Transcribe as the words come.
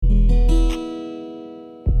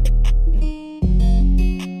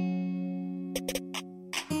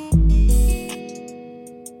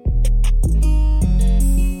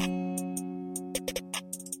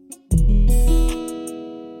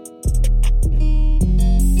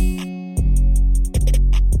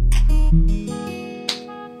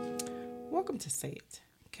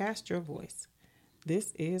Cast Your Voice.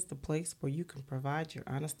 This is the place where you can provide your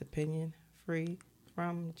honest opinion free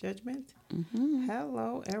from judgment. Mm-hmm.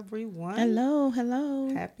 Hello, everyone. Hello.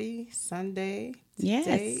 Happy Sunday. Yes.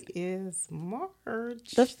 Today is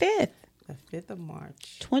March. The 5th. The 5th of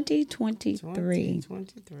March.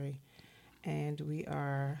 2023. And we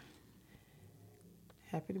are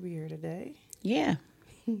happy to be here today. Yeah.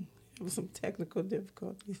 With some technical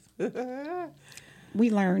difficulties. We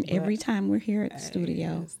learn every time we're here at the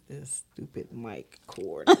studio. It's this stupid mic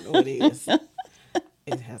cord. I know it is.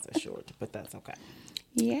 It has a short, but that's okay.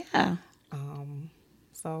 Yeah.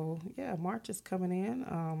 March is coming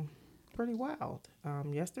in pretty wild.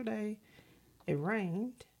 Yesterday it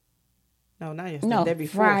rained. No, not yesterday. No, the day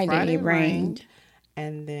before. Friday it rained.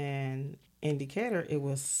 And then in Decatur it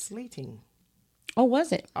was sleeting. Oh,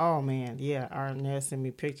 was it? Oh, man. Yeah. Arnett sent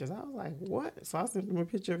me pictures. I was like, what? So I sent him a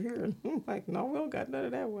picture of here. And I'm like, no, we don't got none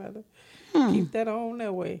of that weather. Keep that on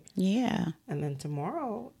that way. Yeah. And then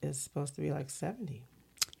tomorrow is supposed to be like 70.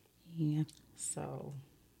 Yeah. So,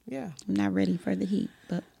 yeah. I'm not ready for the heat,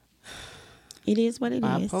 but it is what it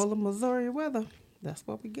is. Bipolar Missouri weather. That's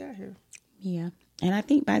what we got here. Yeah. And I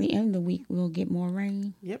think by the end of the week, we'll get more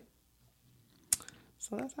rain. Yep.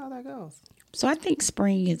 So that's how that goes. So I think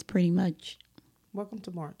spring is pretty much... Welcome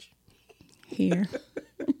to March. Here.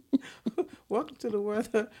 Welcome to the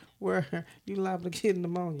weather where you liable to get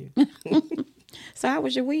pneumonia. So how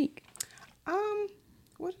was your week?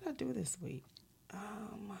 What did I do this week? I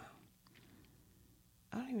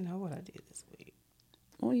don't even know what I did this week.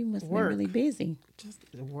 Oh, you must have been really busy. Just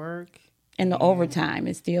work. And the overtime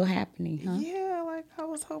is still happening, huh? Yeah, like I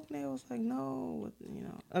was hoping it was like, no,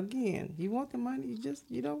 again, you want the money,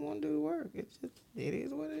 you don't want to do the work. It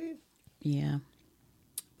is what it is. Yeah.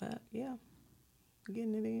 But yeah,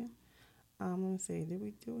 getting it in. Let me see. Did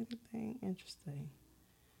we do anything interesting?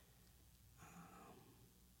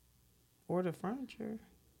 Order furniture.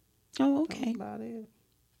 Oh, okay. That's about it.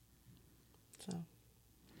 So,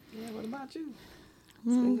 yeah. What about you?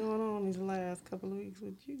 What's been going on these last couple of weeks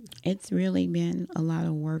with you? It's really been a lot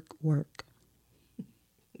of work.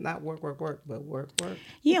 Not work, but work.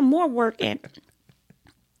 Yeah, more work at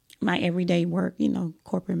my everyday work.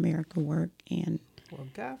 Corporate America work and. Well,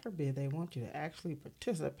 God forbid they want you to actually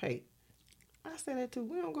participate. I say that too.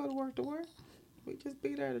 We don't go to work. We just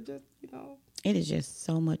be there to just, It is just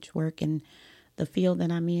so much work. And the field that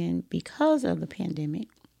I'm in, because of the pandemic,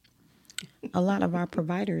 a lot of our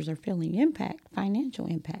providers are feeling financial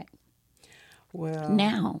impact. Well.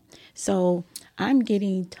 Now. So I'm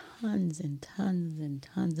getting tons and tons and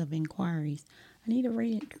tons of inquiries. I need a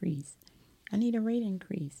rate increase.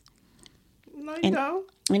 No, you don't.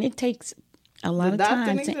 And it takes a lot of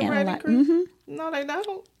time to analyze. Mm-hmm. No, they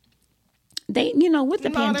don't. They, with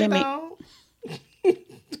the pandemic. No, they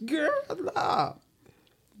don't. Girl, no.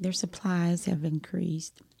 Their supplies have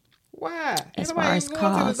increased. Why? As far as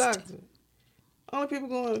cost. To the doctor. Only people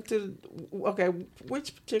going to,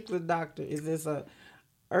 which particular doctor? Is this a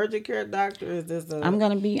urgent care doctor? Is this a... I'm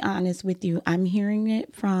going to be honest with you. I'm hearing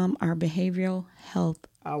it from our behavioral health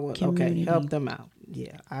community. Okay, help them out.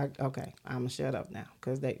 Yeah, I'm going to shut up now.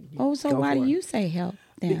 So why do you say help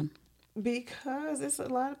them? Because it's a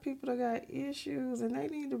lot of people that got issues and they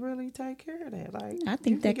need to really take care of that. Like, I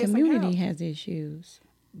think that community has issues.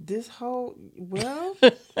 This whole,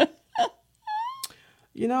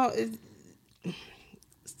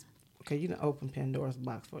 open Pandora's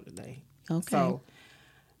box for today. Okay. So,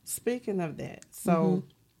 speaking of that,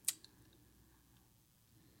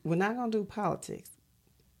 we're not going to do politics.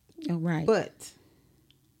 Oh, right. But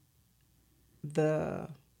the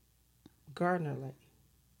Gardner lady,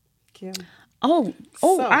 Kim.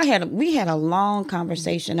 We had a long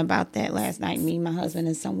conversation about that last night. Me, my husband,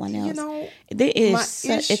 and someone else.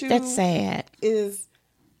 That's sad.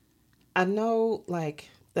 I know,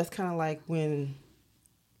 that's kind of like when,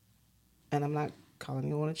 and I'm not calling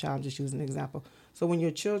anyone a child, I'm just using an example. So when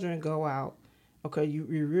your children go out, you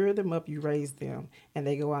rear them up, you raise them, and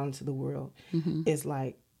they go out into the world. Mm-hmm. It's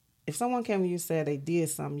like, if someone came to you and said they did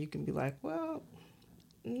something, you can be like, well,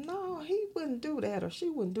 no, he wouldn't do that or she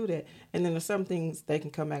wouldn't do that. And then there's some things they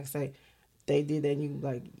can come back and say, they did that, and you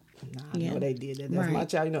like, I know they did that. That's my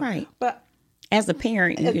child, Right. But as a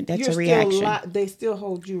parent, that's a reaction. They still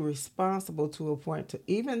hold you responsible to a point,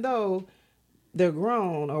 even though they're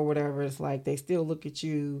grown or whatever. It's like they still look at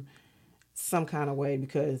you some kind of way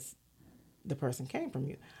because the person came from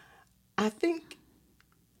you. I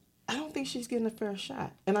don't think she's getting a fair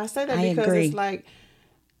shot. And I say that because it's like,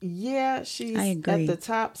 she's at the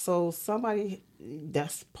top. So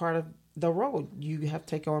that's part of the role. You have to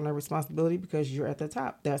take on that responsibility because you're at the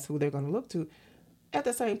top. That's who they're going to look to. At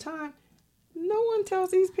the same time, no no one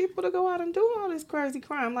tells these people to go out and do all this crazy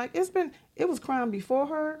crime. Like it was crime before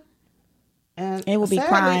her, and it will be sadly,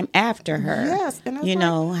 crime after her. Yes, and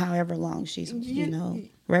it's however long she's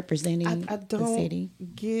representing I the don't city.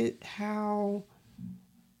 get how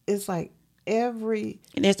it's like every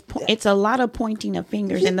It's a lot of pointing of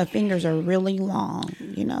fingers, and the fingers are really long.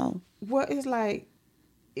 Well, it's like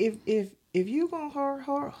if you gonna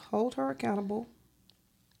hold her accountable.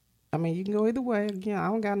 I mean, you can go either way. Again, I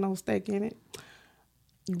don't got no stake in it.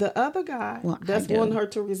 The other guy that's wanting her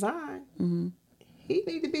to resign, he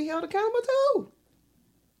need to be held accountable too.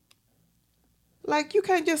 Like, you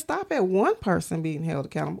can't just stop at one person being held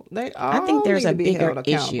accountable. They all I think there's need a to be bigger held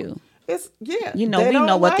accountable. issue. It's we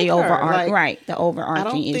know what the I overarching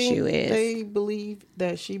don't think issue is. they believe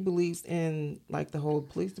that she believes in like the whole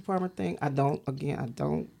police department thing. I don't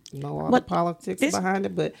know all the politics behind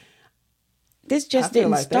it, but this just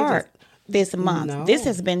didn't start this month. No. This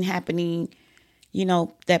has been happening,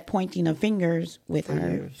 that pointing of fingers with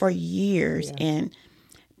her for years. Yeah. And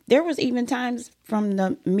there was even times from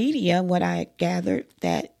the media, what I gathered,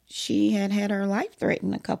 that she had her life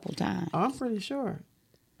threatened a couple times. I'm pretty sure.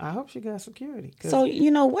 I hope she got security. So,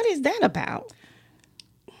 what is that about?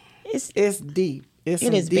 It's deep. It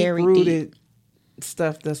is deep very rooted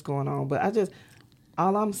stuff that's going on. But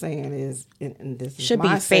all I'm saying is, and this is should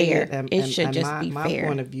my be fair. It should just be my fair.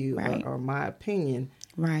 point of view, right. or my opinion.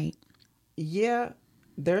 Right. Yeah,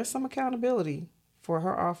 there's some accountability for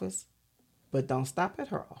her office, but don't stop at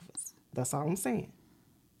her office. That's all I'm saying.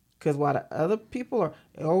 Because while the other people are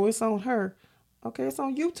always on her, okay, it's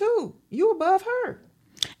on you too. You above her.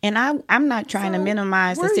 And I'm not trying to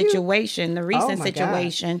minimize the situation, the recent my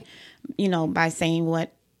situation, by saying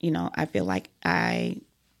what, I feel like I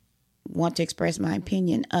want to express my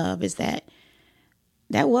opinion of is that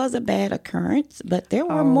was a bad occurrence, but there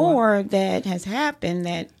were more that has happened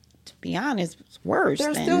that, to be honest, was worse.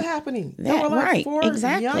 They're still happening. That, there were like 4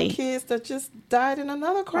 exactly. young kids that just died in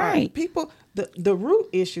another crime. Right. People, the root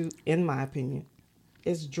issue, in my opinion,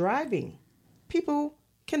 is driving. People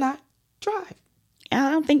cannot drive. I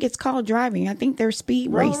don't think it's called driving. I think they're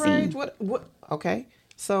speed racing. Rage, what? Okay.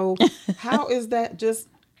 So how is that just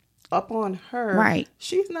up on her? Right.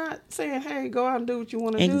 She's not saying, hey, go out and do what you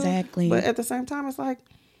want to do. Exactly. But at the same time, it's like,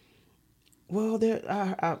 well, there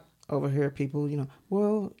I overhear people,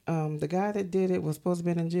 the guy that did it was supposed to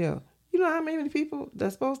be in jail. You know how many people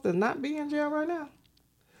that's supposed to not be in jail right now?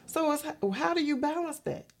 So how do you balance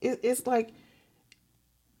that? It's like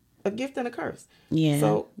a gift and a curse. Yeah.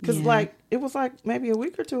 So, because it was like maybe a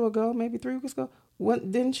week or two ago, maybe 3 weeks ago,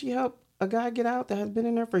 didn't she help a guy get out that has been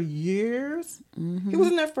in there for years? Mm-hmm. He was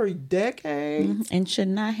in there for decades. And should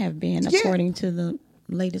not have been, according to the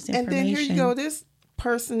latest information. And then here you go, this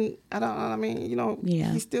person,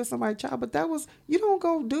 he's still somebody's child, but you don't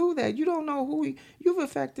go do that. You don't know you've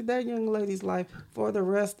affected that young lady's life for the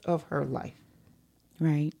rest of her life.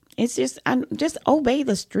 Right. It's just obey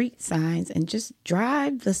the street signs and just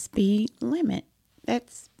drive the speed limit.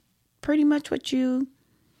 That's pretty much what you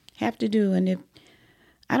have to do. And if,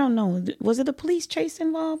 I don't know, was it a police chase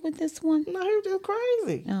involved with this one? No, he was just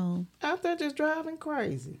crazy. Oh. Out there just driving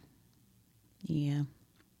crazy. Yeah.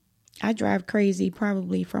 I drive crazy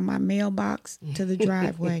probably from my mailbox to the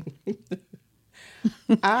driveway.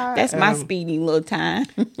 That's my speedy little time.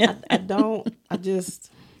 I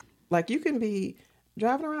just, like, you can be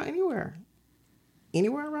driving around anywhere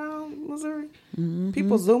around Missouri. Mm-hmm.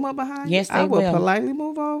 People zoom up behind you. Yes, they I will will politely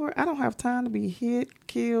move over. I don't have time to be hit,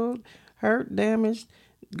 killed, hurt, damaged,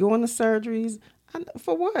 going to surgeries.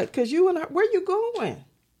 For what? Because where you going?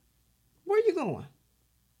 Where you going?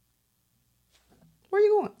 Where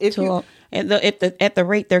you going? At the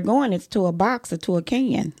rate they're going, it's to a box or to a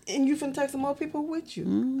can. And you finna take some more people with you.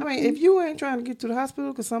 Mm-hmm. I mean, if you ain't trying to get to the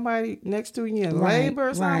hospital because somebody next to you in labor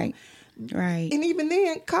or something. Right. And even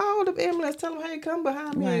then, call the ambulance, tell them, hey, come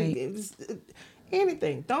behind me. Right.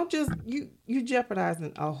 Anything. Don't just, you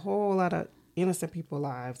jeopardizing a whole lot of innocent people's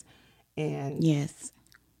lives. And yes,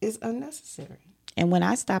 it's unnecessary. And when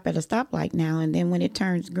I stop at a stoplight now, and then when it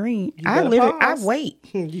turns green, I wait.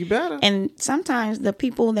 You better. And sometimes the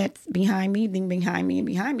people that's behind me,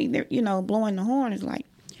 they're, blowing the horn is like,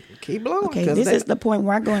 keep blowing. Okay, this is the point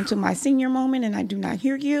where I go into my senior moment and I do not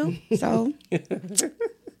hear you. So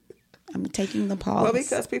I'm taking the pause. Well,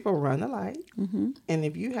 because people run the light. Mm-hmm. And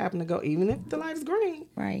if you happen to go, even if the light is green.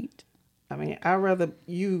 Right. I mean, I'd rather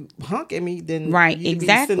you honk at me than you be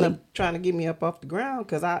sitting up trying to get me up off the ground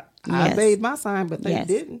because I obeyed my sign, but they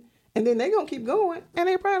didn't. And then they going to keep going, and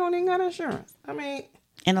they probably don't even got insurance. I mean.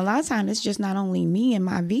 And a lot of times it's just not only me and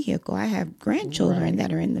my vehicle. I have grandchildren Right.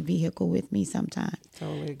 that are in the vehicle with me sometimes.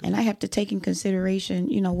 Totally agree. And I have to take in consideration,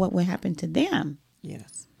 what would happen to them.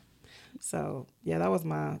 Yes. So yeah, that was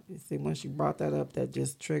see, when she brought that up, that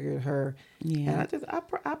just triggered her. Yeah. And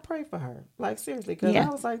I pray for her, like seriously, because Yeah.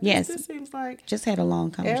 I was like, Yes. this seems like Just had a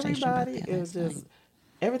long conversation everybody about that. is just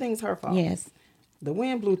everything's her fault. Yes. The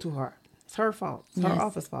wind blew too hard. It's her fault. It's her Yes.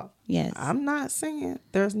 office fault. Yes. I'm not saying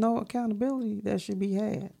there's no accountability that should be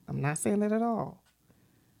had. I'm not saying that at all.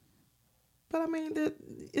 But I mean,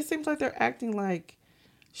 it seems like they're acting like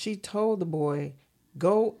she told the boy,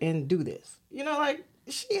 go and do this. Like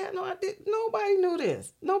she had no idea. Nobody knew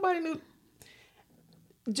this. Nobody knew.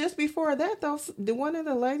 Just before that, though, the one of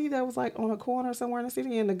the lady that was like on a corner somewhere in the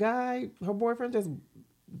city, and the guy, her boyfriend, just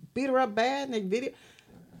beat her up bad in the video.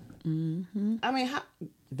 Mm-hmm. I mean,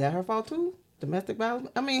 that her fault too? Domestic violence?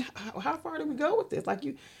 I mean, how far do we go with this? Like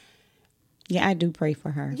Yeah, I do pray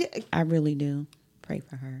for her. Yeah. I really do pray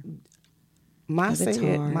for her. my 'Cause it's say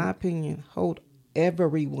it, hard. my opinion, hold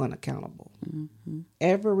everyone accountable. Mm-hmm.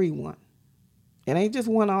 Everyone. It ain't just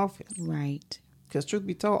one office. Right. Because truth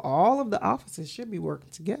be told, all of the offices should be working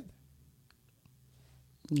together.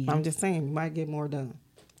 Yeah. I'm just saying, you might get more done.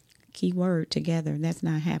 Key word, together. That's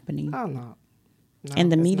not happening. Oh, no. No,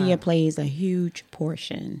 And the it's media not. plays a huge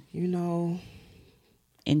portion You in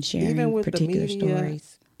even sharing with the particular media,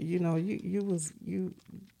 stories.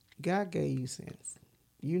 God gave you sense.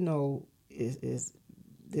 Is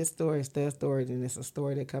this story is that story, then it's a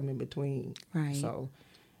story that come in between. Right. So,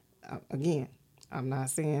 again, I'm not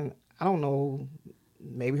saying, I don't know,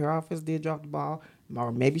 maybe her office did drop the ball,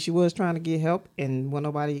 or maybe she was trying to get help and wasn't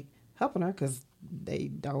nobody helping her because they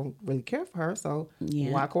don't really care for her. So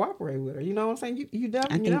Yeah. why cooperate with her? You know what I'm saying? You I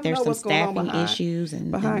definitely think there's know some what's going on staffing issues and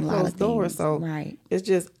behind a lot closed of doors. things. So Right.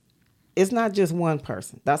 it's not just one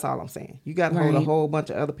person. That's all I'm saying. You got to hold a Right. whole bunch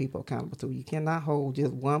of other people accountable too. You cannot hold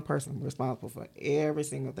just one person responsible for every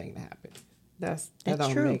single thing that happens. That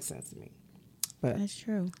don't true. make sense to me. But That's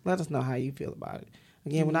true. let us know how you feel about it.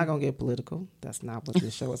 Again, we're not going to get political. That's not what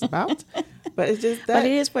this show is about. But it's just that. But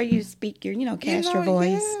it is where you speak your, cast your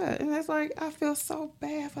voice. Yeah. And it's like, I feel so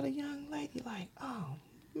bad for the young lady. Like, oh,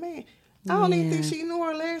 man. I don't even think Yeah. she knew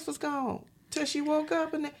her legs was gone till she woke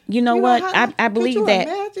up. And You know what? I could believe you that.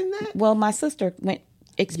 imagine that? Well, my sister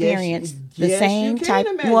experienced the yes, same you can type,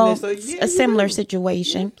 imagine well, it. So, yeah, a you similar do.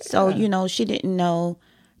 situation. Yeah. So, she didn't know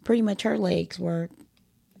pretty much her legs were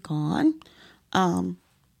gone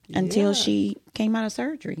until Yeah. she came out of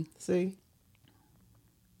surgery. See?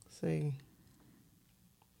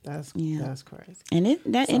 That's crazy. And it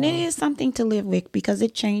is something to live with because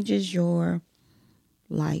it changes your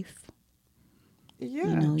life.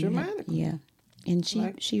 Yeah, dramatically. Yeah. And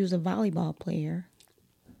she was a volleyball player.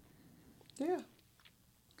 Yeah.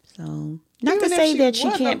 So not Even to say that she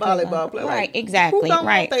wasn't can't a play volleyball player. Right, Like, exactly. who don't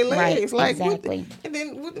Right. want their legs? Right. Like, Exactly. and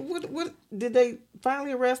then what did they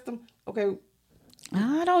finally arrest him? Okay,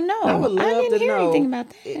 I don't know. I would love didn't to hear know anything about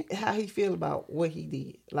that. how he feel about what he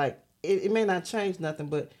did. Like it may not change nothing,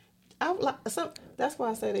 but that's why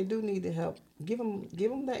I say they do need to help. Give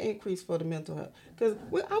them that increase for the mental health. Because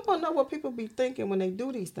I want to know what people be thinking when they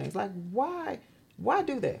do these things. Like why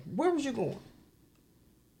do that? Where was you going?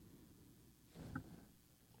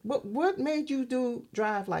 What made you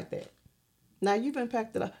drive like that? Now you've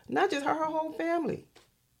impacted not just her whole family.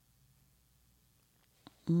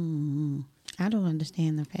 I don't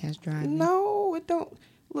understand the fast driving. No, it don't.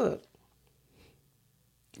 Look.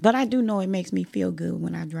 But I do know it makes me feel good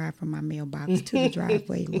when I drive from my mailbox to the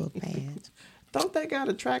driveway a little fast. Don't they got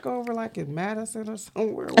a track over like in Madison or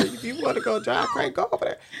somewhere where if you want to go drive, crank over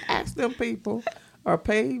there, ask them people or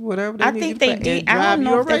pay whatever they I need think to they pay did. and I drive don't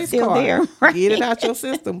know you a if that's race still car. there, right? Get it out your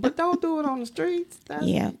system, but don't do it on the streets.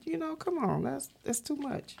 Yeah. Come on, that's too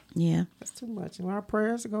much. Yeah. That's too much. And our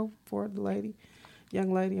prayers go for the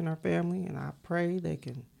young lady and her family, and I pray they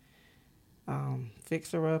can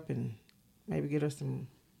fix her up and maybe get her some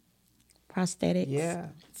Prosthetics. Yeah,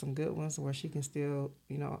 some good ones where she can still,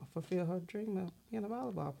 fulfill her dream of being a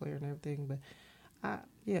volleyball player and everything. But,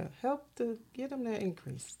 help to get them that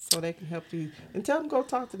increase so they can help you. And tell them go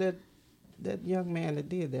talk to that young man that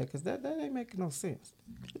did that because that ain't making no sense.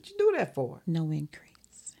 What you do that for? No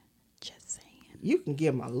increase. Just saying. You can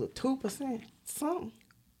give them a little 2%, something.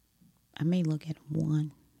 I may look at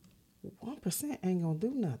 1. 1% ain't going to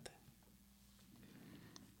do nothing.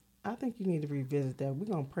 I think you need to revisit that. We're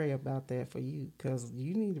going to pray about that for you because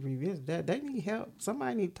you need to revisit that. They need help.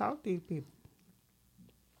 Somebody need to talk to these people.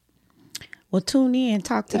 Well, tune in and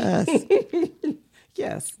talk to us.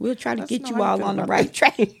 Yes. We'll try to Let us get know you how all feel on the about right that.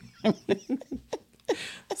 track.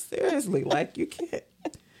 Seriously, like you can't.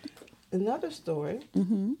 another story,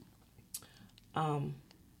 kind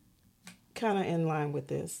of in line with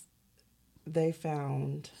this. They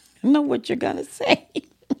found I know what you're gonna say.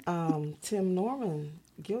 Tim Norman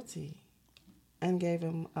guilty and gave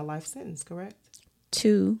him a life sentence. Correct?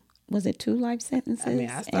 Was it 2 life sentences? I mean,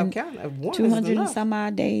 I stopped counting. One 200 is and enough. some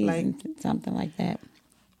odd days Like, and something like that.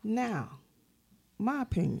 now, my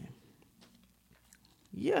opinion.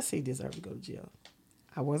 Yes, he deserved to go to jail.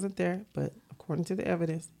 I wasn't there, but according to the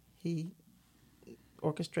evidence, he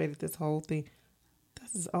orchestrated this whole thing.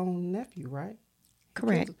 That's his own nephew, right?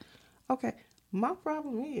 Correct. Okay. My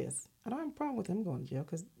problem is, I don't have a problem with him going to jail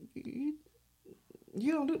because you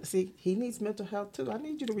don't do it. See, he needs mental health too. I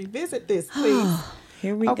need you to revisit this, please.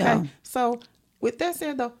 Here we Okay. go. So, with that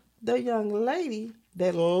said, though, the young lady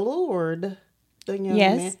that lured the young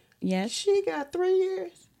man, Yes. she got 3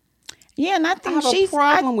 years. Yeah, and I I think have a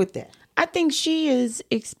problem with that. I think she is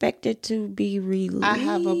expected to be released. I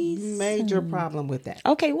have a major problem with that.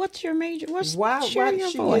 Okay, what's your major? Why share did your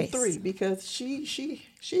she voice. get 3? Because she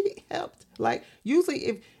helped. Like,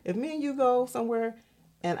 usually if me and you go somewhere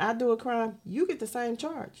and I do a crime, you get the same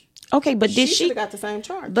charge. Okay, but did She should she have got the same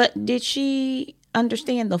charge. But did she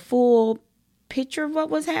understand the full picture of what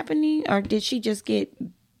was happening, or did she just get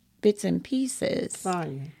bits and pieces?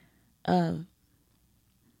 Sonya.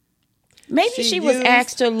 Maybe she was used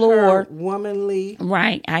asked to her lure. womanly.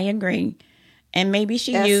 Right, I agree. And maybe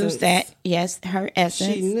she Essence. used that, yes, her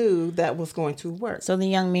essence. She knew that was going to work. So the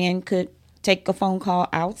young man could take a phone call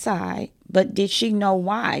outside. But did she know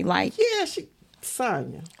why? Like, Yeah,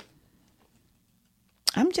 Sonya.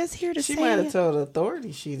 I'm just here to say She might have told the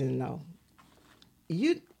authorities she didn't know.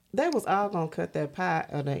 They was all gonna cut that pie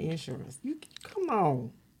of the insurance. Come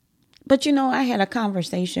on. But I had a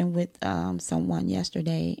conversation with someone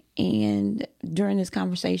yesterday, and during this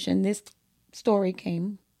conversation, this story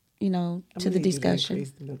came, to the discussion.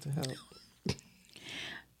 Mental health.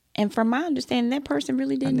 And from my understanding, that person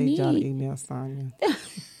really didn't I need y'all to need. email Sonya.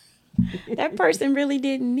 That person really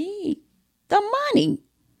didn't need the money.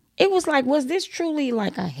 It was like, was this truly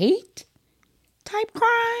like a hate type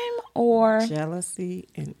crime or Jealousy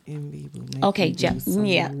and envy will make okay, you do some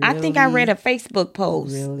I think I read a Facebook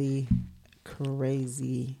post. really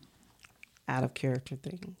crazy, out of character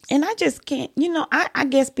things. And I just can't, I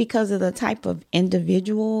guess because of the type of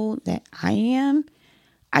individual that I am,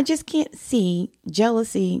 I just can't see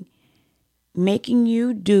jealousy making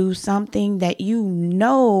you do something that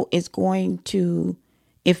is going to,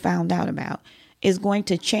 if found out about, is going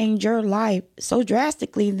to change your life so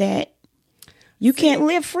drastically that you can't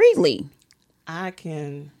live freely. I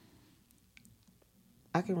can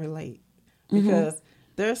relate because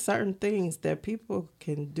there are certain things that people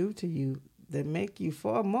can do to you that make you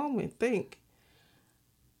for a moment think,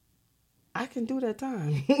 I can do that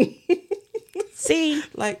time. See,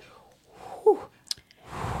 like,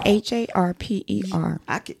 HARPER.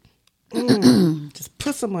 I can just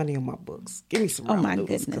put some money on my books. Give me some Oh my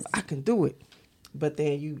noodles, 'cause goodness. I can do it. But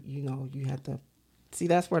then you have to see,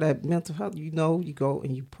 that's where that mental health, you go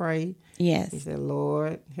and you pray. Yes. You say,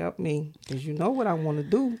 Lord, help me, because you know what I want to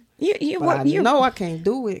do. I know I can't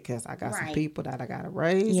do it because I got some Right. people that I got to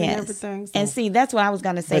raise Yes. and everything. So, And see, that's what I was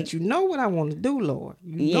going to say. but you know what I want to do, Lord.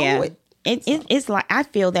 You know it. It's like I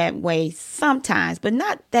feel that way sometimes, but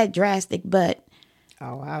not that drastic. But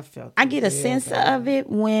Oh, I get a real sense bad. of it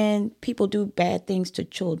when people do bad things to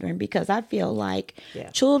children, because I feel like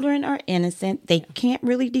children are innocent. They can't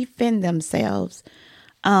really defend themselves.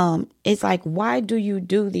 It's like, why do you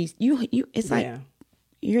do these? It's like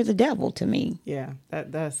you're the devil to me. Yeah,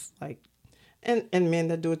 that's like, and men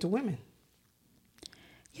that do it to women.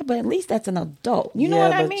 Yeah, but at least that's an adult. You know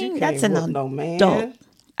what I but mean? you That's can't an whoop no adult. man.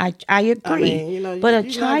 I agree. I mean, but a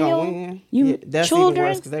you're not gonna child, win. That's children, even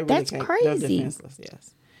worse because they really that's can't. crazy. They're defenseless.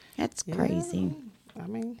 Yes, That's crazy. I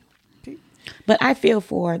mean, But I feel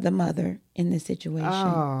for the mother in this situation.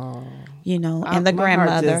 oh, And the my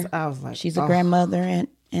heart grandmother. I was like, she's a grandmother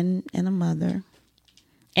and a mother.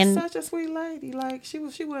 And such a sweet lady. Like she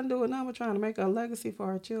wasn't doing nothing, trying to make a legacy for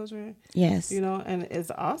her children. yes, and it's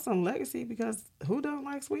an awesome legacy because who don't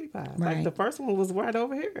like sweetie pies? Right. Like the first one was right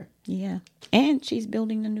over here. yeah. And she's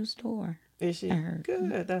building a new store. Is she? I heard.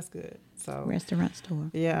 Good. That's good. So Restaurant store.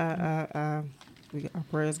 yeah, our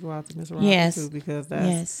prayers go out to Miss Robin Yes. too, because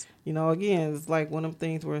that's again, it's like one of them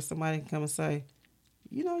things where somebody can come and say,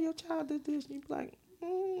 your child did this, and you be like,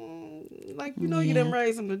 you didn't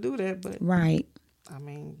raise them to do that, but Right. I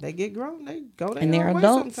mean, they get grown, they go their And they're own way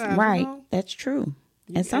adults. sometimes, Right. That's true.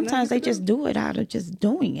 And sometimes they just do it out of just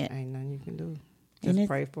doing it. Ain't nothing you can do. And Just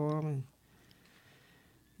pray for them, and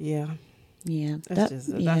yeah, Yeah. that's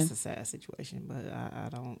a sad situation, but I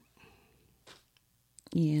don't.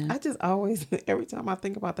 Yeah. I just always, every time I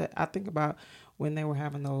think about that, I think about when they were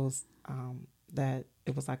having those, that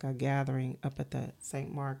it was like a gathering up at the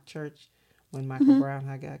St. Mark Church when Michael Brown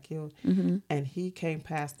had got killed. And he came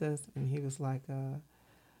past us and he was like,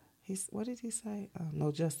 what did he say?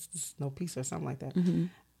 No justice, no peace, or something like that.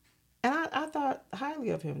 And I thought highly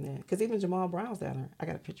of him then, because even Jamal Brown's down there. I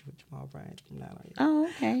got a picture with Jamal Brown from down there. Oh,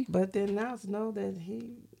 okay. But then now to know that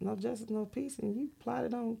no justice, no peace, and you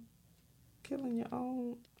plotted on killing your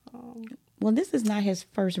own. Well, this is not his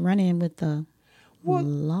first run-in with the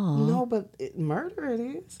law. No, but murder it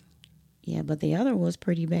is. Yeah, but the other was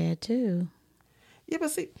pretty bad too. Yeah, but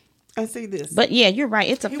see, I see this. But yeah, you're right.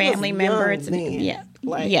 It's a He family was member. young It's then. yeah,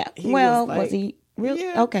 Like, yeah. he Well, was, like, was he really?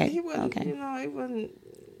 Yeah, Okay, he wasn't. okay. You know, he wasn't.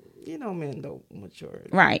 You know, men don't mature.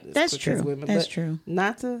 Right. as That's quick as true. women. That's But true.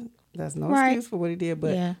 Not to. That's no Right. excuse for what he did.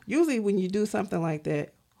 But Yeah. usually, when you do something like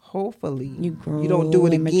that, hopefully You grow. you don't do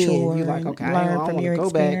it and again. mature You're like, and okay, I learn don't from want your to go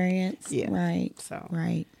back. experience. Yeah. Right. So.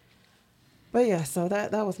 Right. But yeah, so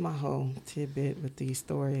that was my whole tidbit with these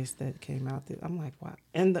stories that came out. I'm like, wow.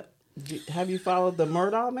 And have you followed the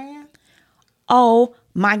Murdaugh man? Oh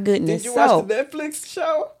my goodness! Did you So watch the Netflix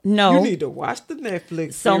show? No. You need to watch the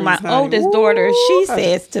Netflix. So series, my honey. oldest daughter, she honey.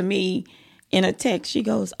 says to me in a text, she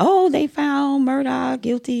goes, "Oh, they found Murdaugh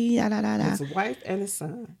guilty." Da, da, da, da. His wife and his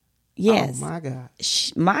son. Yes. Oh my God.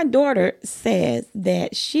 My daughter says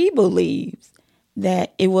that she believes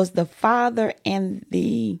that it was the father and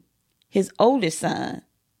his oldest son,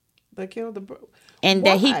 They killed and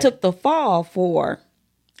that he Why? took the fall for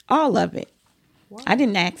all of it. Why? I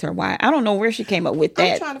didn't ask her why. I don't know where she came up with I'm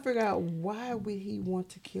that. trying to figure out why would he want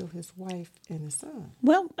to kill his wife and his son?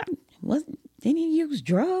 Well, didn't he use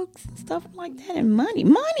drugs and stuff like that, and money?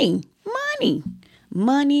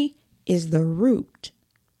 Money is the root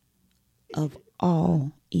of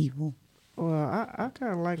all evil. Well, I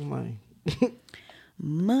kind of like money,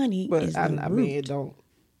 Money but is the I root mean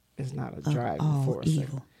it's not a of driving all force.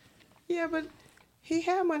 evil. Yeah, but he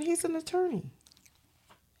had money. He's an attorney.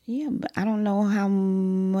 Yeah, but I don't know how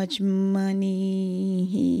much money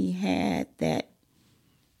he had that,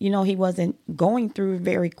 he wasn't going through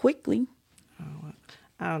very quickly.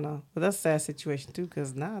 I don't know, but that's a sad situation too.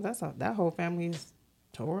 Because now that whole family is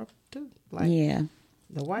tore up too. Like Yeah.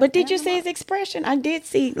 the wife. But did you and the see his mom. expression? I did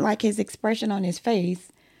see like his expression on his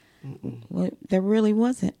face. Well, there really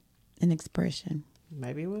wasn't an expression.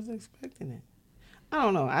 Maybe he was expecting it. I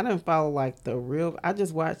don't know. I didn't follow like the real. I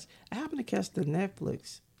just watched. I happened to catch the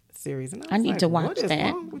Netflix series, and I need like, to watch what is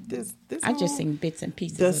that. wrong with this? I just whole- seen bits and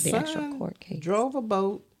pieces the of the actual son court case. drove a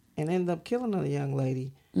boat and ended up killing a young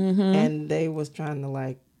lady, Mm-hmm. and they was trying to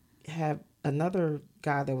like have another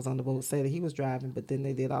guy that was on the boat say that he was driving, but then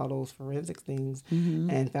they did all those forensic things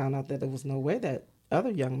and found out that there was no way that other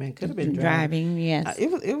young man could have been driving. Yes.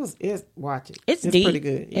 It's watch it. It's It's deep. pretty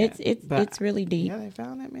good. Yeah. But, It's really deep. yeah, they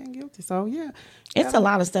found that man guilty. So yeah, It's a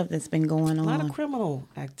lot of stuff that's been going a lot of on. criminal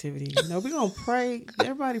activity. We're gonna pray.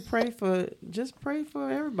 Everybody pray for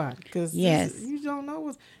everybody because Yes. you don't know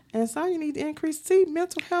what's. And so you need to increase. See,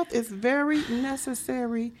 mental health is very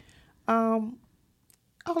necessary, all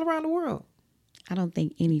around the world. I don't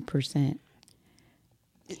think any percent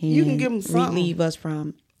You can give them something. relieve us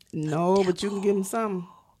from. No, but you can give them something.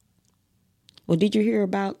 Well, did you hear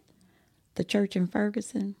about the church in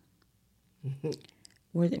Ferguson?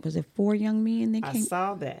 Was it 4 young men that I came?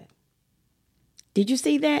 saw that. Did you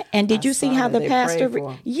see that? And did I you see saw how that the they pastor? prayed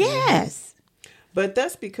for him. Yes. But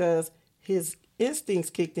that's because his instincts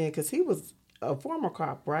kicked in because he was a former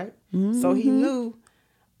cop, right? So he knew.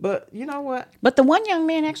 But you know what? But the one young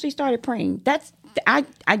man actually started praying.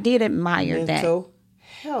 I did admire that. Mental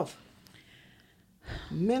health.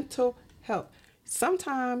 Mental health.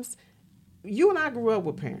 Sometimes you and I grew up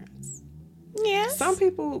with parents. Yes. Some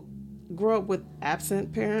people grow up with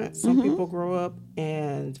absent parents. Some people grow up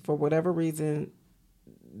and for whatever reason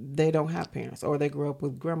they don't have parents, or they grew up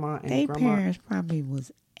with grandma and Their grandma. parents probably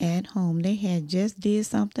was at home. They had just did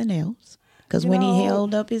something else. Because You when know- he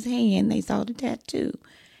held up his hand, they saw the tattoo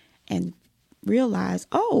and realized,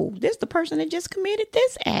 oh, this the person that just committed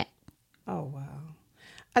this act. Oh wow!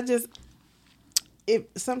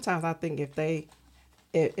 Sometimes I think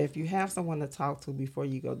if you have someone to talk to before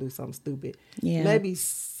you go do something stupid, Yeah. maybe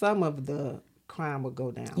some of the crime will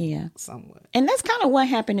go down. Yeah. Somewhat. And that's kind of what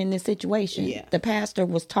happened in this situation. Yeah. The pastor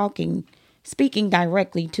was speaking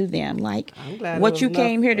directly to them, like, I'm glad what there you was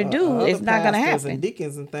came here to enough, do other is not going to pastors happen. And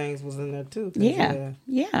deacons and things was in there too. 'Cause,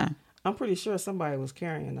 Yeah. I'm pretty sure somebody was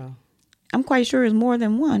carrying though. I'm quite sure it's more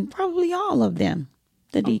than one. Probably all of them,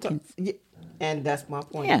 the deacons. Yeah, and that's my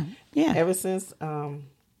point. Yeah. Ever since what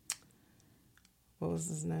was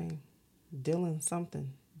his name? Dylan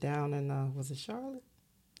something down in was it Charlotte?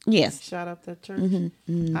 Yes. shot up that church.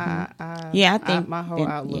 Yeah, I think my whole then,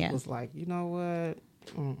 outlook yeah. was like, you know what?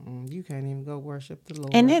 You can't even go worship the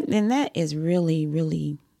Lord. And that is really,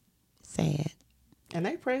 really sad. And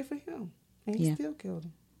they prayed for him, and he Yeah. still killed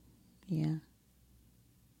him. Yeah.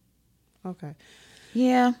 Okay.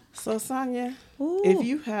 Yeah. So, Sonia, Ooh. if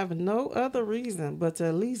you have no other reason but to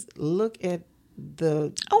at least look at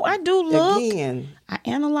the Oh, I do look. again. I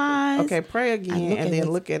analyze. Okay, pray again and then what's-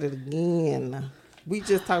 look at it again. We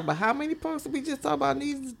just talked about how many posts we just talked about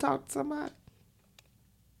needing to talk to somebody.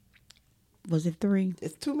 Was it 3?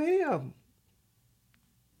 It's too many of them.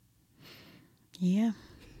 Yeah.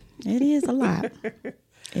 It is a lot.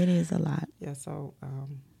 It is a lot. Yeah. So,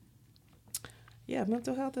 yeah,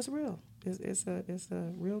 mental health is real. It's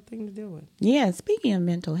a real thing to deal with. Yeah, speaking of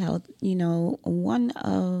mental health, one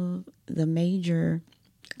of the major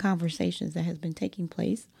conversations that has been taking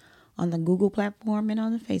place on the Google platform and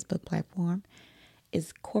on the Facebook platform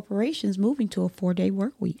is corporations moving to a 4-day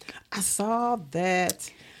work week. I saw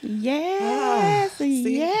that. Yes,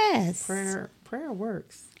 See, yes. prayer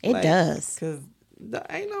works. It does. Because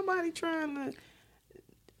ain't nobody trying to.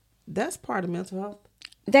 That's part of mental health.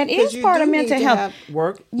 That is part of mental health. Have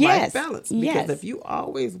work-life Yes. balance. Because Yes. if you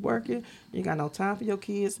always working, you got no time for your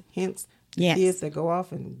kids. Hence, Yes. kids that go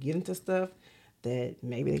off and get into stuff that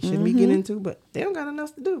maybe they shouldn't be getting into, but they don't got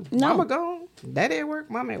enough to do. No. Mama gone, daddy at work,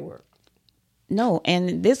 mama at work. No,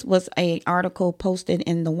 and this was a article posted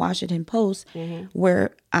in the Washington Post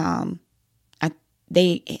where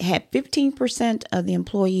they had 15% of the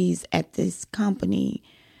employees at this company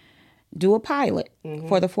do a pilot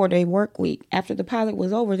for the 4-day work week. After the pilot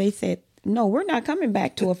was over, they said, no, we're not coming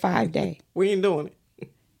back to a 5-day. We ain't doing it.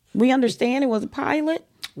 We understand it was a pilot.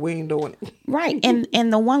 We ain't doing it. Right.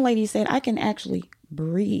 And the one lady said, I can actually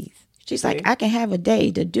breathe. She's like, I can have a day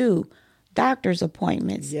to do doctor's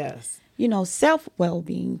appointments. Yes. Self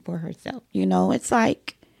well-being for herself. It's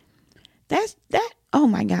like, that, oh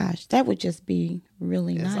my gosh, that would just be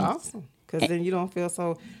really It's nice. awesome. Because then you don't feel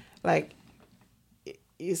so, like,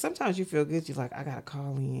 sometimes you feel good. You're like, I got to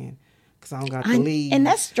call in because I don't got to leave. And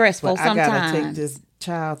that's stressful but sometimes. I got to take this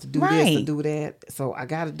child to do this, to do that. So I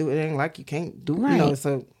got to do it. It ain't like you can't do,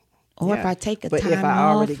 so. Or if I take but time if I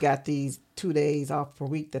off. already got these 2 days off per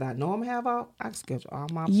week that I know I'm going to have off, I can schedule all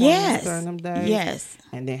my appointments Yes. during them days. Yes.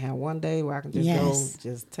 And then have one day where I can just go,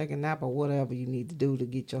 just take a nap or whatever you need to do to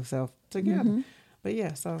get yourself together. But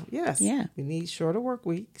yeah, so yes, we need shorter work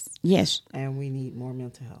weeks. Yes. And we need more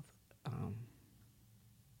mental health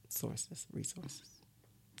resources.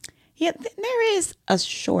 Yeah, there is a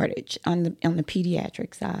shortage on the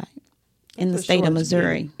pediatric side in the state of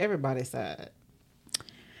Missouri. Everybody's side.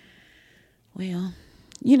 Well,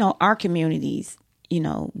 our communities,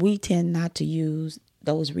 we tend not to use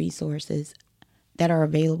those resources that are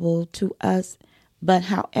available to us. But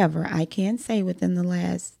however, I can say within the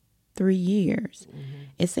last 3 years,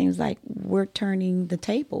 it seems like we're turning the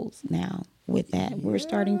tables now with that. We're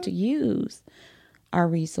starting to use our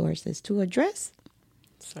resources to address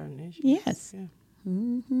certain issues. Yes. Yeah.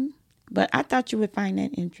 But I thought you would find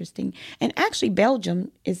that interesting. And actually,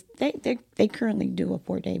 Belgium is they currently do a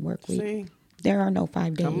 4-day work week. See? There are no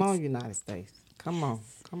 5 days. Come on, United States. Come on.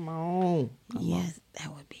 Yes,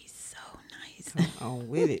 that would be so nice. Come on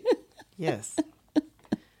with it. Yes.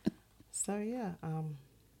 So yeah.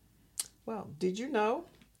 Well, did you know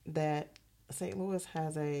that St. Louis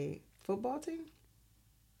has a football team?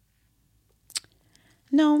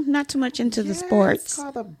 No, not too much into the It's sports.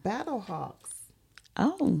 called the Battlehawks.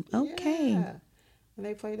 Oh, okay. Yeah. And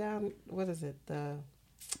they play down, what is it?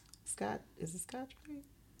 Is it Scottrade?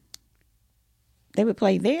 They would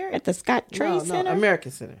play there at the Scott Trade Center?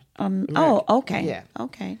 American Center. American. Oh, okay. Yeah.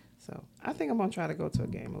 Okay. So I think I'm gonna try to go to a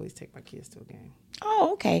game, at least take my kids to a game. Oh,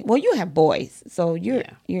 okay. Well, you have boys, so you're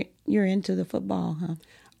into the football, huh?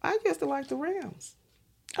 I used to like the Rams.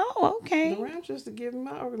 Oh, okay. The Rams used to give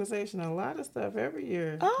my organization a lot of stuff every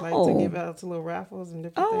year. Oh. Like to give out to little raffles and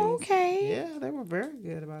different things. Oh, okay. Yeah, they were very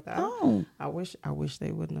good about that. Oh. I wish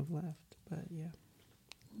they wouldn't have left, but yeah.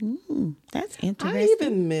 That's interesting. I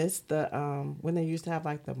even missed the when they used to have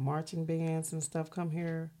like the marching bands and stuff come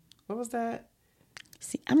here. What was that?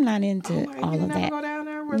 See, I'm not into all you of never that. go down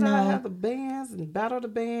there where they have the bands and battle the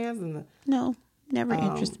bands and the No, never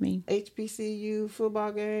interests me. HBCU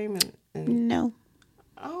football game and No.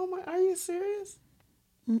 oh my, are you serious?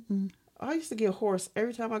 I used to get hoarse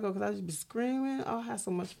every time I go because I used to be screaming. Oh, I had so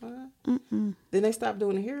much fun. Then they stopped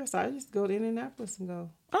doing it here, so I used to go to Indianapolis and go.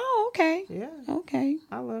 Oh, okay. Yeah. Okay.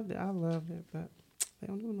 I loved it, but they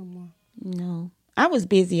don't do it no more. No. I was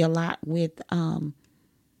busy a lot with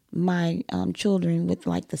my children with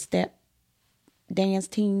like the step dance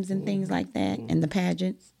teams and things like that, and the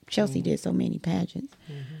pageants. Chelsea did so many pageants,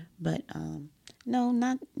 but no,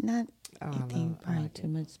 not anything probably too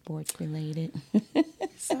much sports related.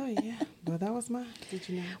 So yeah, well, that was my Did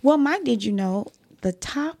You Know? Well, my Did You Know, the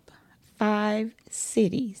top 5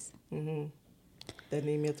 cities. That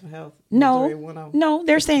need mental health. No,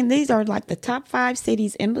 they're saying these are like the top 5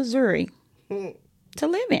 cities in Missouri to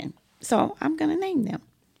live in. So I'm gonna name them.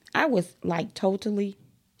 I was like totally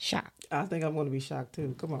shocked. I think I'm going to be shocked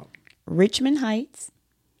too. Come on. Richmond Heights.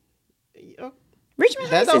 Oh, Richmond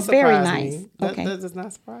that Heights don't is very surprise nice. me. That Okay. does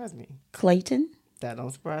not surprise me. Clayton. That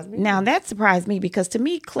don't surprise me. Now that surprised me because to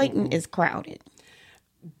me Clayton is crowded.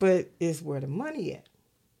 But it's where the money at.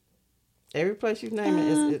 Every place you name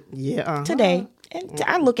it is Today. And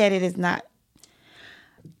I look at it as not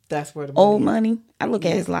That's where the money old is. money. I look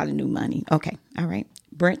at it as a lot of new money. Okay. All right.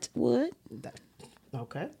 Brentwood.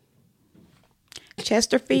 Okay.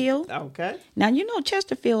 Chesterfield. Okay. Now, you know,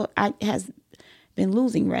 Chesterfield has been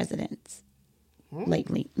losing residents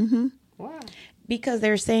lately. Wow. Because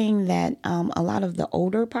they're saying that a lot of the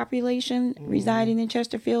older population residing in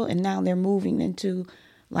Chesterfield, and now they're moving into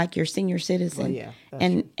like your senior citizen. Well, yeah,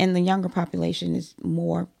 that's and the younger population is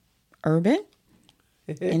more urban.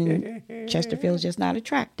 And Chesterfield's just not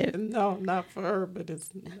attractive. No, not for her, but it's.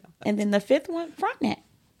 And then the 5th one, Frontenac.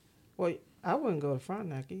 Well, I wouldn't go to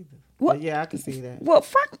Frontenac either. Well, But yeah, I can see that. Well,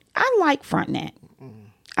 I like Frontenac.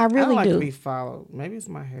 I I really don't like do. to be followed. Maybe it's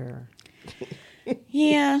my hair.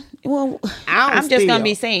 Yeah. Well, I don't I'm just going to steal.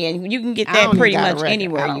 be saying you can get I that don't pretty even got a much record.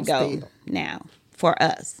 anywhere I you don't go steal. now for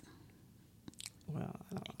us. Well,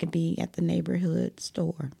 I don't. It could be at the neighborhood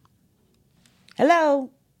store. Hello.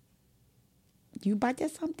 You buy that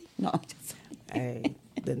something? No. I'm just Hey,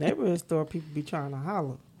 the neighborhood store people be trying to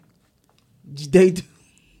holler. They do.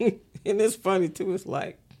 And it's funny too. It's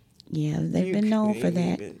like Yeah, they've you been known for can't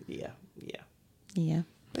that. even- yeah. Yeah.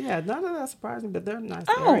 But yeah, none of that surprised me, but they're nice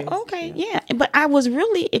Oh, areas. okay. Yeah. But I was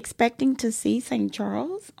really expecting to see St.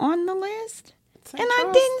 Charles on the list. St. And Charles-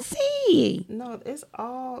 I didn't see. No, it's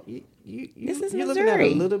all This is you're looking at a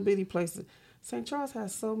Missouri. little bitty places. St. Charles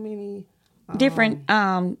has so many Different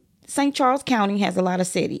St. Charles County has a lot of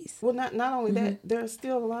cities. Well, not only that, there's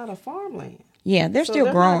still a lot of farmland. Yeah, they're So still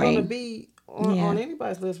they're not growing. going to be on, Yeah. on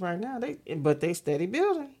anybody's list right now. But they steady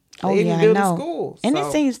building. They Oh, even yeah, I building know. schools. And so,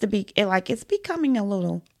 it seems to be like it's becoming a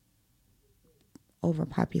little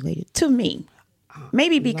overpopulated to me.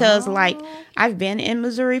 Maybe because like I've been in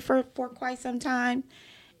Missouri for quite some time,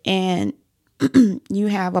 and you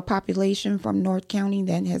have a population from North County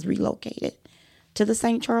that has relocated to the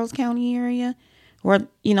St. Charles County area, where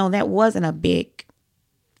that wasn't a big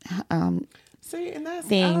see, and that's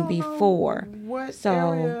thing I don't before. Know what So-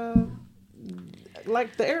 area?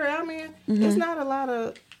 Like the area I'm in, it's not a lot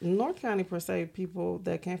of North County per se people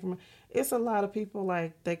that came from. It's a lot of people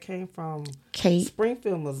like that came from Cape,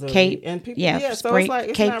 Springfield, Missouri, Cape, and people. yeah, Yeah, so Spring- it's like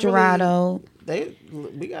it's Cape not Girardeau. Really,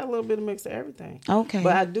 we got a little bit of mix of everything. Okay.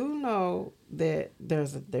 But I do know that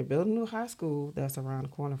they're building a new high school that's around the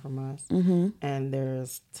corner from us, and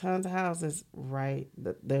there's tons of houses right.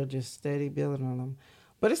 They're just steady building on them,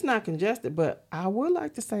 but it's not congested. But I would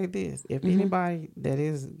like to say this: if anybody that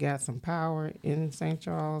is got some power in St.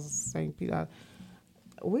 Charles, St. Peter,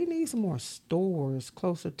 we need some more stores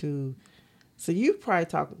closer to. So you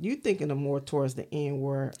probably you thinking of more towards the end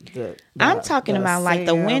where I'm talking the about like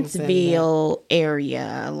the Sam's and Wentzville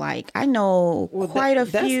area. Like I know quite a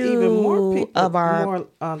that's few even more people, of our more,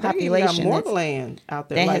 population more that's- land out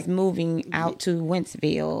there that like, has moving out to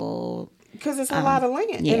Wentzville. because it's a lot of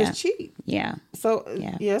land and yeah. it's cheap. Yeah. So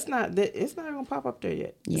Yeah. it's not gonna pop up there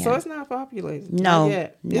yet. Yeah. So it's not populated. No, Not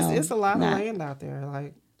yet. no, It's a lot not. of land out there.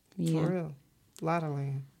 Like Yeah. for real, a lot of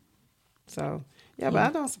land. So yeah,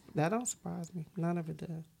 but that don't surprise me. None of it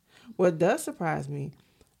does. What does surprise me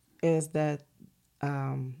is that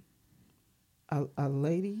a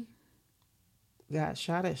lady got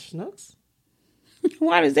shot at Schnucks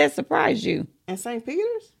Why does that surprise you? in St.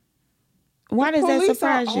 Peter's. Why does that Police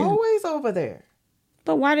surprise are you? always over there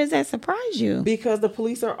But why does that surprise you? because the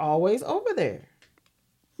police are always over there.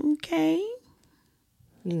 Okay.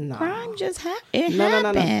 No, Crime just happens.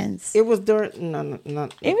 It was during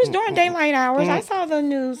It was during daylight hours. I saw the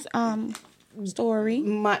news story.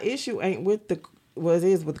 My issue ain't with it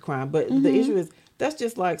is with the crime, but the issue is that's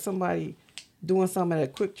just like somebody doing something at a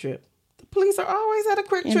Quick Trip. The police are always at a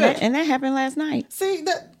Quick Trip. And that happened last night. See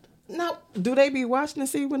that now? Do they be watching to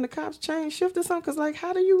see when the cops change shift or something? Because like,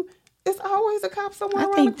 how do you? It's always a cop somewhere. I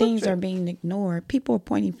around think a Quick things Trip. are being ignored. People are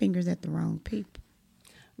pointing fingers at the wrong people.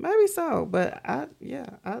 Maybe so, but I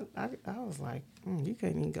was like, you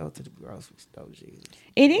can't even go to the grocery store, Jesus.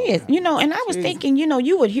 It is, Wow. and I was thinking,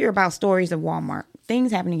 you would hear about stories of Walmart,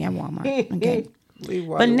 things happening at Walmart. Okay.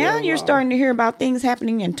 But now you're starting to hear about things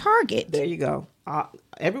happening in Target. There you go.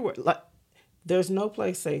 Everywhere. Like, there's no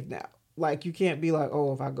place safe now. Like, you can't be like,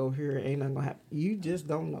 oh, if I go here, ain't nothing gonna happen. You just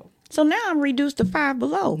don't know. So now I'm reduced to Five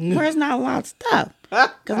Below, where it's not a lot of stuff.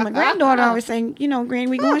 Because my granddaughter always saying, Gran,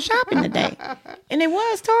 we going shopping today. And it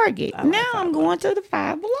was Target. Now I'm going to the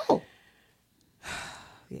Five Below.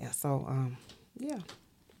 Yeah, so, yeah.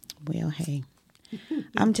 Well, hey,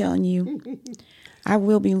 I'm telling you, I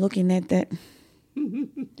will be looking at that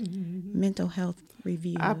mental health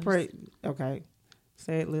review. I pray, okay,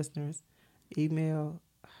 say it, listeners, email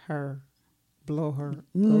her, blow her.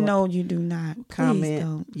 No, you do not. Comment. Please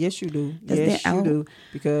don't. Yes, you do. Yes, you do.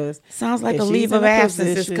 Because sounds like a leave of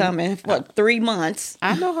absence is coming for 3 months.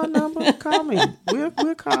 I know her number. Call me. We'll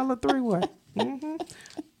call her 3-way. Mm-hmm.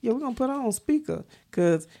 Yeah, we're gonna put her on speaker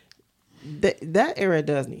because that area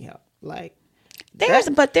does need help. Like,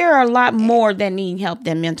 but there are a lot more that need help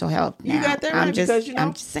than mental health now. You got that right, because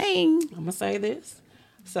I'm just saying. I'm gonna say this.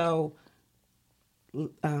 So,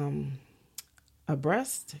 a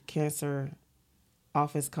breast cancer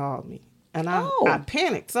office called me, and I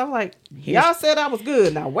panicked. So I'm like, y'all said I was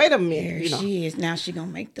good. Now wait a minute. Here she is. Now she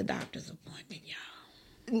gonna make the doctor's appointment,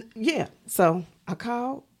 y'all. Yeah. So I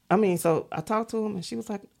called. So I talked to him, and she was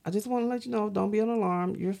like, I just want to let you know, don't be on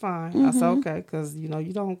alarm. You're fine. I said, okay, because, you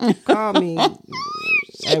don't call me.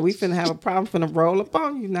 Hey, we finna have a problem, finna roll up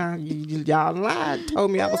on you now. Y'all lied,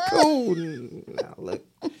 told me I was cool. Now, look,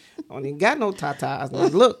 I don't even got no tatas. Now,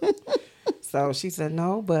 look. So she said,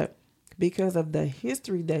 no, but because of the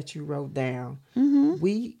history that you wrote down,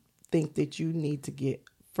 we think that you need to get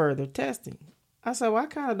further testing. I said, well, I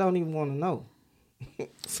kind of don't even want to know.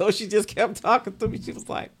 So she just kept talking to me. She was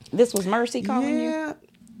like, this was Mercy calling you?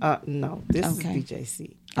 No, this is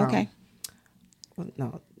BJC. Okay.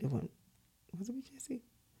 No, it wasn't. Was it BJC?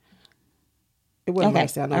 It wasn't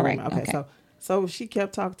Mercy. I know. Right. Okay. So she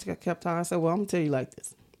kept talking. I said, well, I'm going to tell you like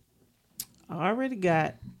this. I already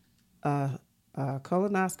got a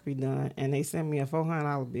colonoscopy done, and they sent me a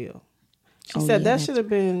 $400 bill. She said that should have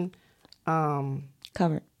been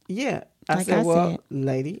covered. Yeah. I said,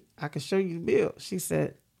 lady, I can show you the bill. She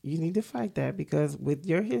said, you need to fight that because with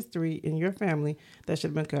your history in your family, that should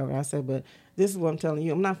have been covered. I said, but this is what I'm telling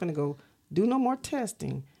you. I'm not going to go do no more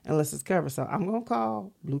testing unless it's covered. So I'm going to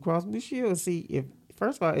call Blue Cross Blue Shield and see if,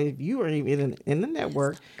 first of all, if you are even in the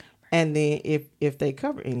network, and then if they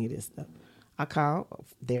cover any of this stuff. I call,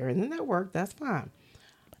 they're in the network, that's fine.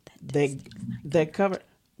 They cover.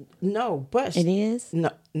 No, but it is. No.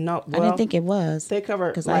 Well, I didn't think it was. They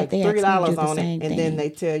cover like $3 on it, and then they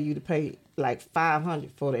tell you to pay like $500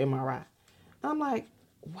 for the MRI. I'm like,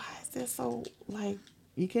 why is this so like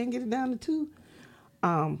you can't get it down to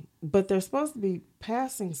 $2? But they're supposed to be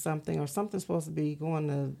passing something, or something's supposed to be going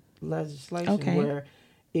to legislation where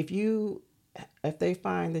if they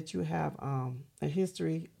find that you have a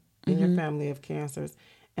history in your family of cancers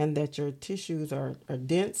and that your tissues are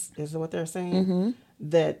dense, is what they're saying,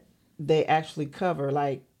 that they actually cover.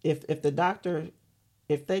 Like if the doctor,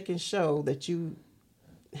 if they can show that you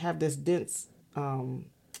have this dense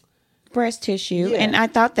breast tissue, and I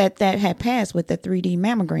thought that had passed with the 3D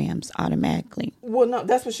mammograms automatically. Well, no,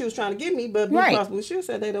 that's what she was trying to give me, but Blue Cross Blue Shield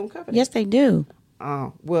said they don't cover that. Yes, they do.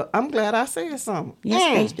 Well, I'm glad I said something.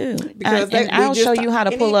 Yes, they do. Because I'll show you how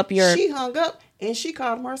to pull up your. She hung up and she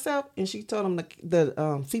called them herself and she told them the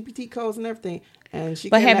CPT codes and everything. And she.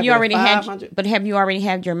 But have you already had? But have you already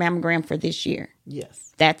had your mammogram for this year?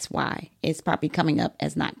 Yes. That's why it's probably coming up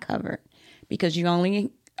as not covered, because you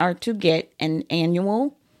only are to get an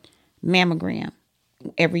annual mammogram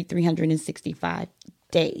every 365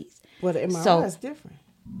 days. Well, the MRI is different.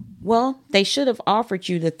 Well, they should have offered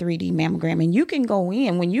you the 3D mammogram, and you can go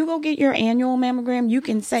in when you go get your annual mammogram. You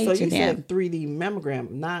can say to them, said 3D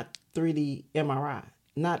mammogram, not 3D MRI,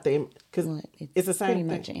 not the because it's the same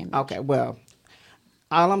thing. Okay, well,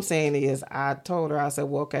 all I'm saying is I told her, I said,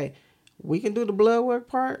 well, okay, we can do the blood work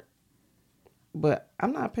part, but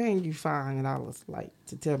I'm not paying you $500 like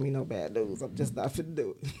to tell me no bad news. I'm just not finna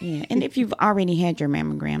do it. Yeah, and if you've already had your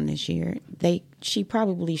mammogram this year, she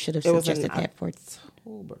probably should have suggested that for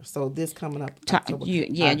October. So this coming up October.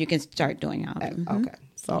 You can start doing all that. Okay.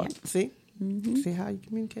 So see how you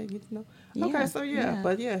communicate, get to know. Yeah. Okay, so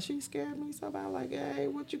but she scared me so about like, hey,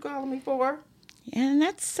 what you calling me for? And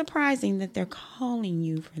that's surprising that they're calling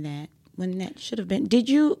you for that when that should have been.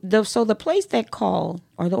 So the place that called,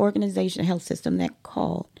 or the organization, health system that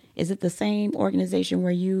called, is it the same organization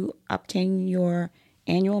where you obtain your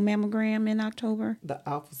annual mammogram in October? The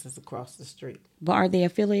office is across the street. But are they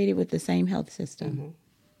affiliated with the same health system?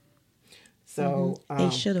 So They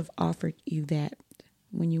should have offered you that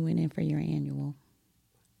when you went in for your annual.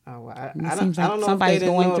 well, It seems like I don't know somebody's if they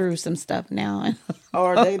didn't going know through some stuff now.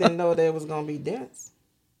 or they didn't know there was going to be dents.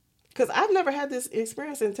 Because I've never had this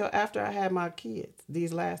experience until after I had my kids,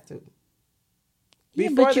 these last two.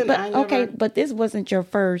 But this wasn't your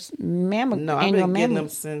first mammogram. No, I've been getting them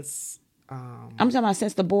since. I'm talking about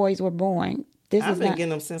since the boys were born. I've been getting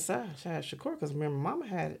them since I had Shakur, because remember, Mama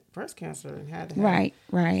had breast cancer and had to have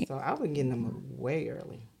Right. So I've been getting them way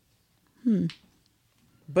early.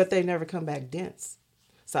 But they never come back dense.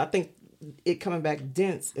 So I think it coming back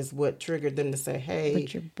dense is what triggered them to say, "Hey."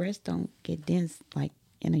 But your breasts don't get dense like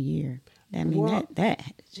in a year. I mean, that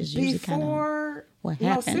just usually kind of what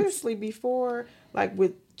happens. No, seriously, before, like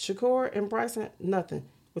with Shakur and Bryson, nothing.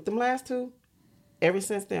 With them last two, ever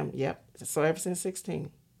since them, yep. So ever since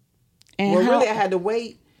 16. And really, I had to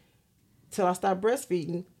wait till I stopped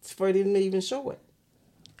breastfeeding for them to even show it.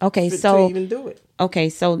 Okay, to even do it. Okay,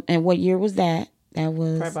 so and what year was that? That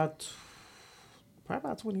was probably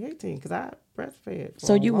about 2018, because I breastfed.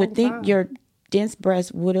 So you would think your dense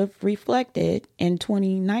breast would have reflected in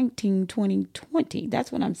 2019, 2020.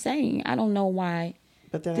 That's what I'm saying. I don't know why.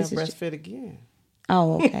 But then I breastfed again.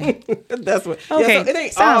 Oh, okay. That's what. Okay. Yeah, so it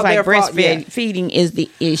ain't Sounds all like their fault. breastfeeding is the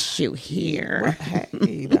issue here. Well,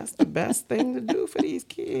 hey, that's the best thing to do for these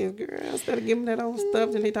kids, girl. Instead of giving that old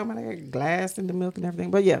stuff, and they talking about that glass in the milk and everything.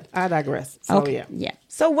 But yeah, I digress. So okay. Yeah.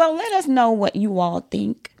 So let us know what you all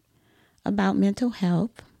think about mental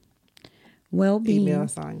health, well-being. Email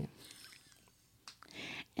Sonia.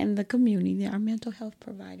 And the community, our mental health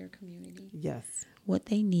provider community. Yes. What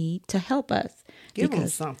they need to help us. Give them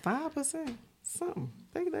something, 5%. Something.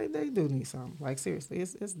 They do need something. Like, seriously,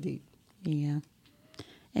 it's deep. Yeah.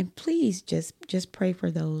 And please just pray for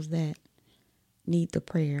those that need the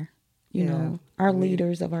prayer. You know, our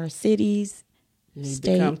leaders of our cities, need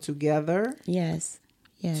to come together. Yes.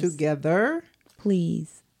 Together.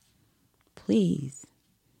 Please.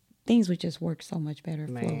 Things would just work so much better,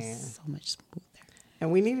 flow so much smoother.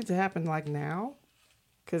 And we need it to happen like now,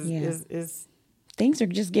 because it's things are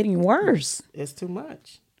just getting worse. It's too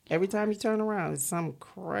much. Every time you turn around, it's something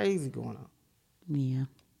crazy going on. Yeah.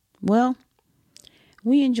 Well,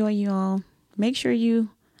 we enjoy you all. Make sure you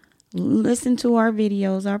listen to our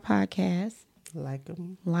videos, our podcasts. Like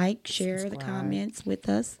them. Like, share subscribe. The comments with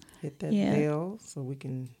us. Hit that bell so we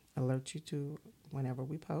can alert you to whenever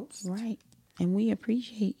we post. Right. And we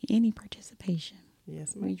appreciate any participation.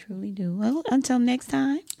 Yes, ma'am. We truly do. Well, until next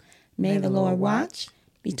time, may the Lord watch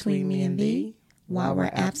between me and thee while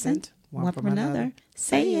we're absent one from another.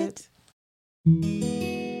 Say it.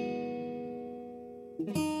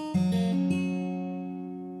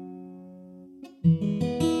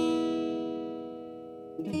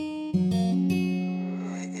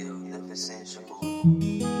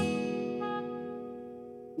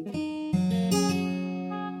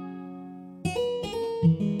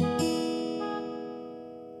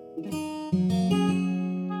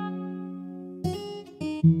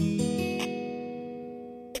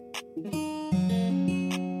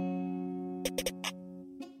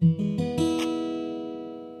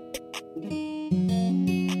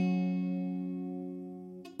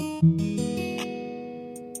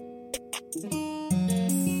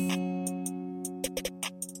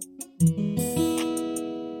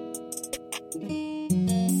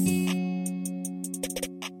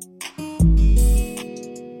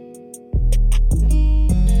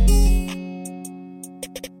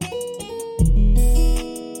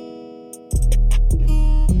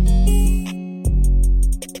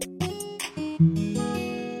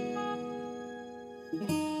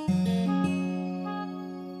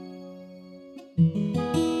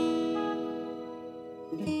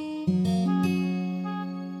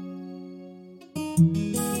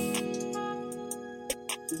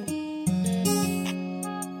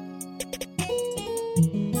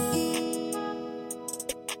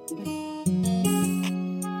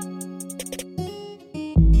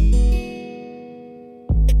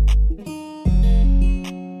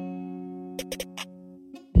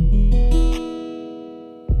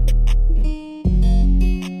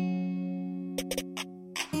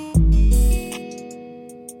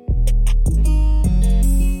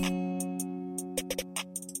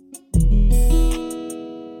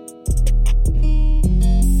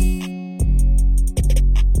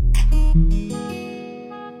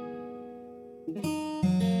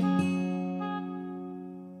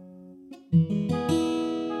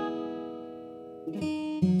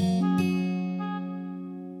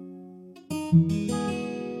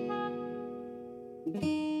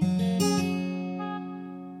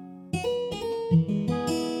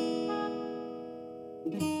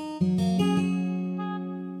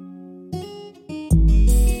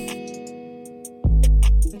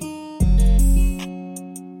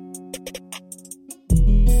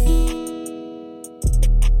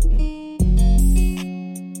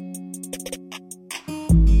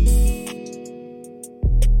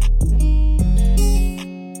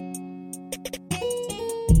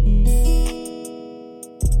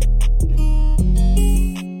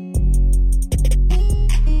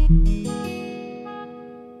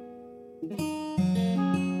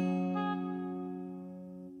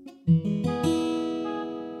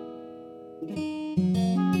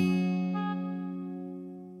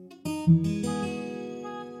 you.